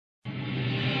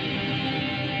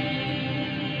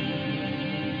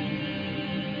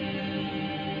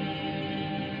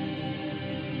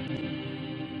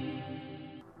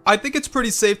I think it's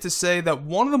pretty safe to say that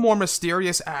one of the more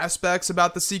mysterious aspects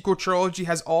about the sequel trilogy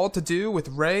has all to do with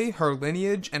Rey, her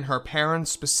lineage, and her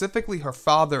parents, specifically her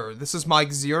father. This is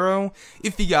Mike Zero.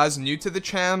 If you guys are new to the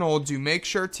channel, do make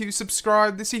sure to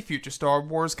subscribe to see future Star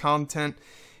Wars content.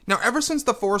 Now, ever since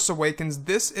The Force Awakens,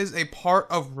 this is a part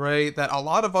of Rey that a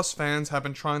lot of us fans have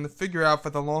been trying to figure out for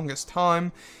the longest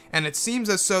time, and it seems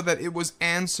as so that it was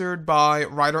answered by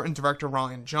writer and director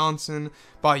Rian Johnson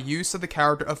by use of the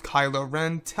character of Kylo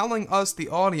Ren, telling us, the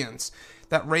audience,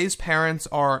 that Rey's parents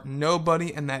are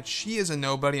nobody and that she is a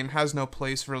nobody and has no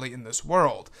place really in this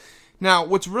world. Now,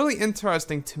 what's really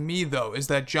interesting to me, though, is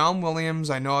that John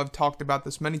Williams, I know I've talked about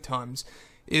this many times,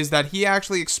 is that he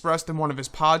actually expressed in one of his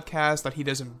podcasts that he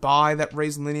doesn't buy that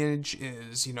Rey's lineage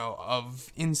is,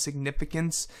 of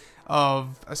insignificance,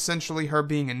 of essentially her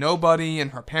being a nobody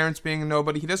and her parents being a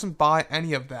nobody. He doesn't buy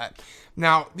any of that.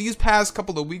 Now, these past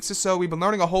couple of weeks or so, we've been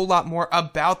learning a whole lot more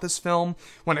about this film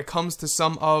when it comes to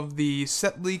some of the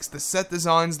set leaks, the set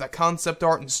designs, the concept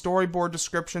art and storyboard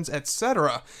descriptions,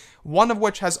 etc., one of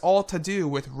which has all to do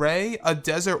with Rey, a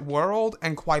desert world,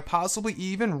 and quite possibly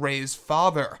even Rey's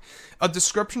father. A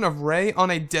description of Rey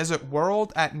on a desert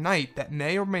world at night that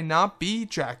may or may not be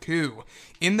Jakku.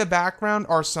 In the background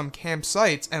are some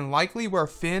campsites and likely where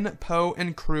Finn, Poe,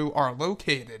 and crew are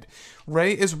located.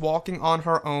 Rey is walking on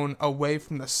her own away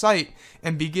from the site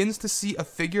and begins to see a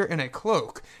figure in a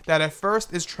cloak that at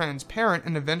first is transparent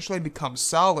and eventually becomes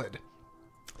solid.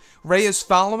 Rey is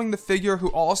following the figure who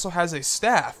also has a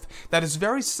staff that is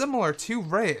very similar to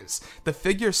Rey's. The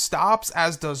figure stops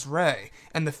as does Rey,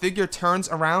 and the figure turns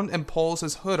around and pulls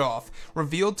his hood off,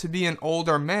 revealed to be an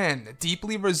older man,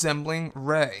 deeply resembling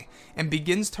Rey, and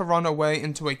begins to run away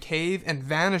into a cave and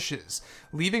vanishes,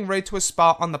 leaving Rey to a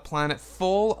spot on the planet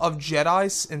full of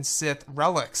Jedi and Sith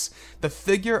relics. The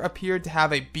figure appeared to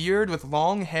have a beard with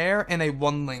long hair and a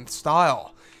one-length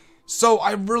style. So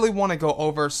I really want to go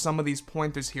over some of these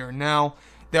pointers here. Now,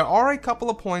 there are a couple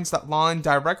of points that line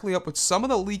directly up with some of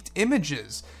the leaked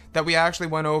images that we actually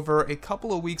went over a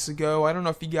couple of weeks ago. I don't know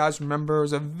if you guys remember. It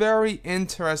was a very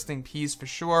interesting piece for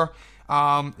sure.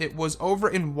 It was over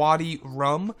in Wadi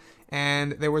Rum,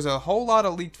 and there was a whole lot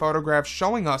of leaked photographs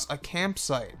showing us a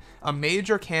campsite, a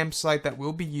major campsite that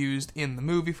will be used in the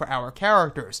movie for our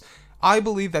characters. I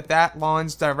believe that that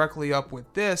lines directly up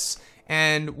with this.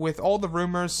 And with all the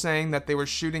rumors saying that they were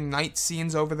shooting night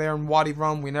scenes over there in Wadi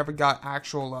Rum, we never got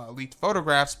actual leaked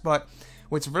photographs. But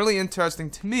what's really interesting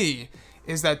to me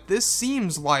is that this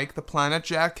seems like the planet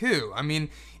Jakku. I mean,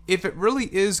 if it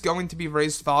really is going to be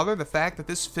Rey's father, the fact that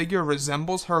this figure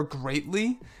resembles her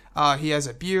greatly, he has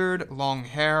a beard, long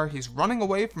hair, he's running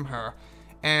away from her,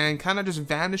 and kind of just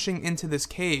vanishing into this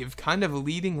cave, kind of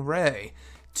leading Rey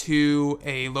to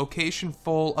a location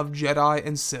full of Jedi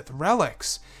and Sith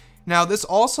relics. Now, this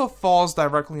also falls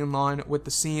directly in line with the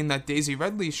scene that Daisy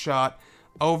Ridley shot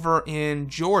over in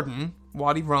Jordan,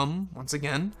 Wadi Rum, once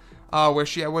again, where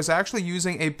she was actually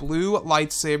using a blue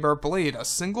lightsaber blade, a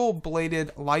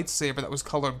single-bladed lightsaber that was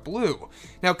colored blue.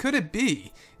 Now, could it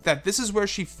be that this is where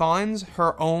she finds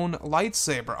her own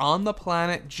lightsaber on the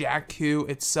planet Jakku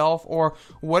itself, or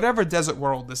whatever desert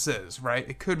world this is, right?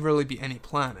 It could really be any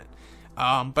planet.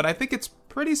 But I think it's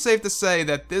pretty safe to say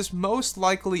that this most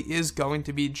likely is going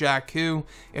to be Jakku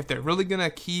if they're really going to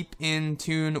keep in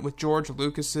tune with George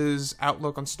Lucas's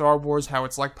outlook on Star Wars, how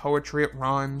it's like poetry, it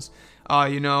rhymes,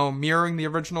 mirroring the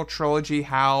original trilogy,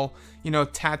 how,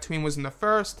 Tatooine was in the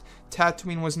first,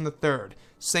 Tatooine was in the third.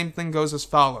 Same thing goes as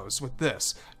follows with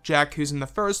this. Jakku's in the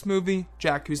first movie,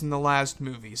 Jakku's in the last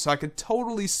movie, so I could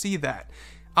totally see that.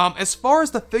 As far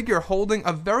as the figure holding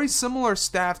a very similar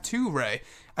staff to Rey,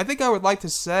 I think I would like to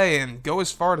say, and go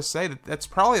as far to say, that that's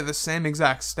probably the same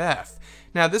exact staff.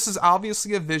 Now, this is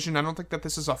obviously a vision. I don't think that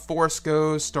this is a Force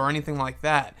ghost or anything like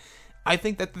that. I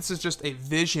think that this is just a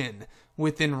vision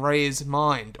within Rey's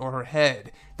mind or her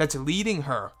head that's leading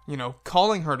her,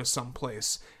 calling her to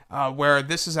someplace, where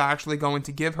this is actually going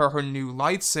to give her her new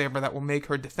lightsaber that will make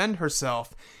her defend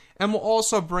herself, and will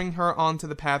also bring her onto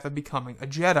the path of becoming a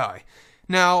Jedi.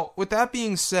 Now, with that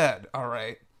being said,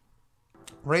 alright,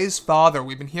 Rey's father,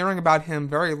 we've been hearing about him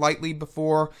very lightly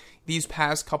before these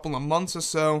past couple of months or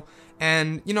so,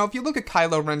 and, if you look at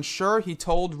Kylo Ren, sure, he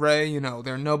told Rey,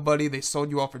 they're nobody, they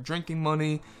sold you off for drinking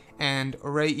money, and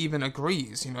Rey even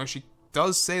agrees, she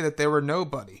does say that they were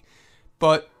nobody,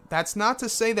 but that's not to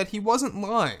say that he wasn't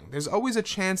lying. There's always a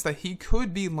chance that he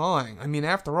could be lying. I mean,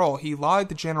 after all, he lied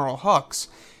to General Hux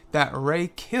that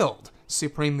Rey killed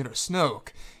Supreme Leader Snoke.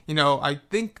 I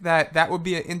think that that would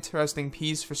be an interesting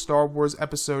piece for Star Wars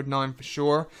Episode 9 for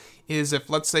sure, is if,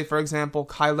 let's say, for example,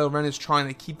 Kylo Ren is trying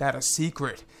to keep that a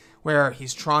secret, where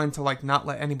he's trying to, like, not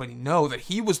let anybody know that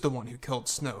he was the one who killed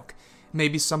Snoke.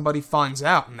 Maybe somebody finds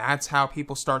out, and that's how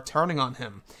people start turning on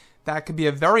him. That could be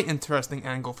a very interesting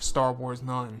angle for Star Wars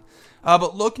 9.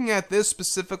 But looking at this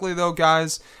specifically, though,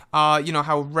 guys, you know,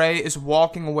 how Rey is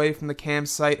walking away from the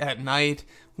campsite at night,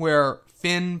 where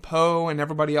Finn, Poe, and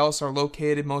everybody else are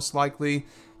located, most likely.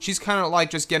 She's kind of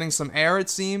like just getting some air, it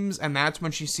seems, and that's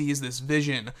when she sees this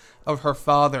vision of her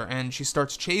father, and she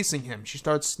starts chasing him. She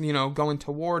starts, you know, going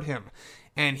toward him.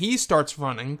 And he starts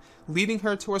running, leading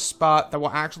her to a spot that will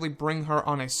actually bring her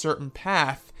on a certain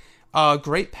path, a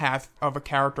great path of a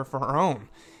character for her own.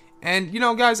 And, you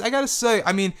know, guys, I gotta say,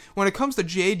 I mean, when it comes to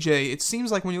JJ, it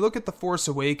seems like when you look at The Force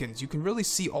Awakens, you can really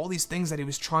see all these things that he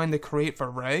was trying to create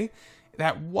for Rey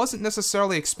that wasn't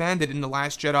necessarily expanded in The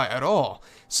Last Jedi at all.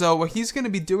 So he's going to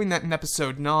be doing that in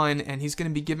Episode 9, and he's going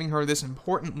to be giving her this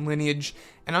important lineage,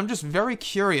 and I'm just very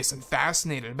curious and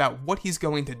fascinated about what he's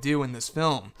going to do in this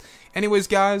film. Anyways,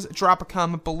 guys, drop a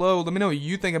comment below. Let me know what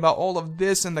you think about all of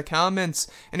this in the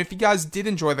comments. And if you guys did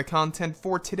enjoy the content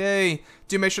for today,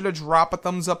 do make sure to drop a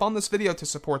thumbs up on this video to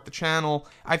support the channel.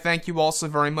 I thank you all so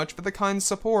very much for the kind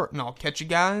support, and I'll catch you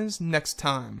guys next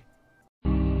time.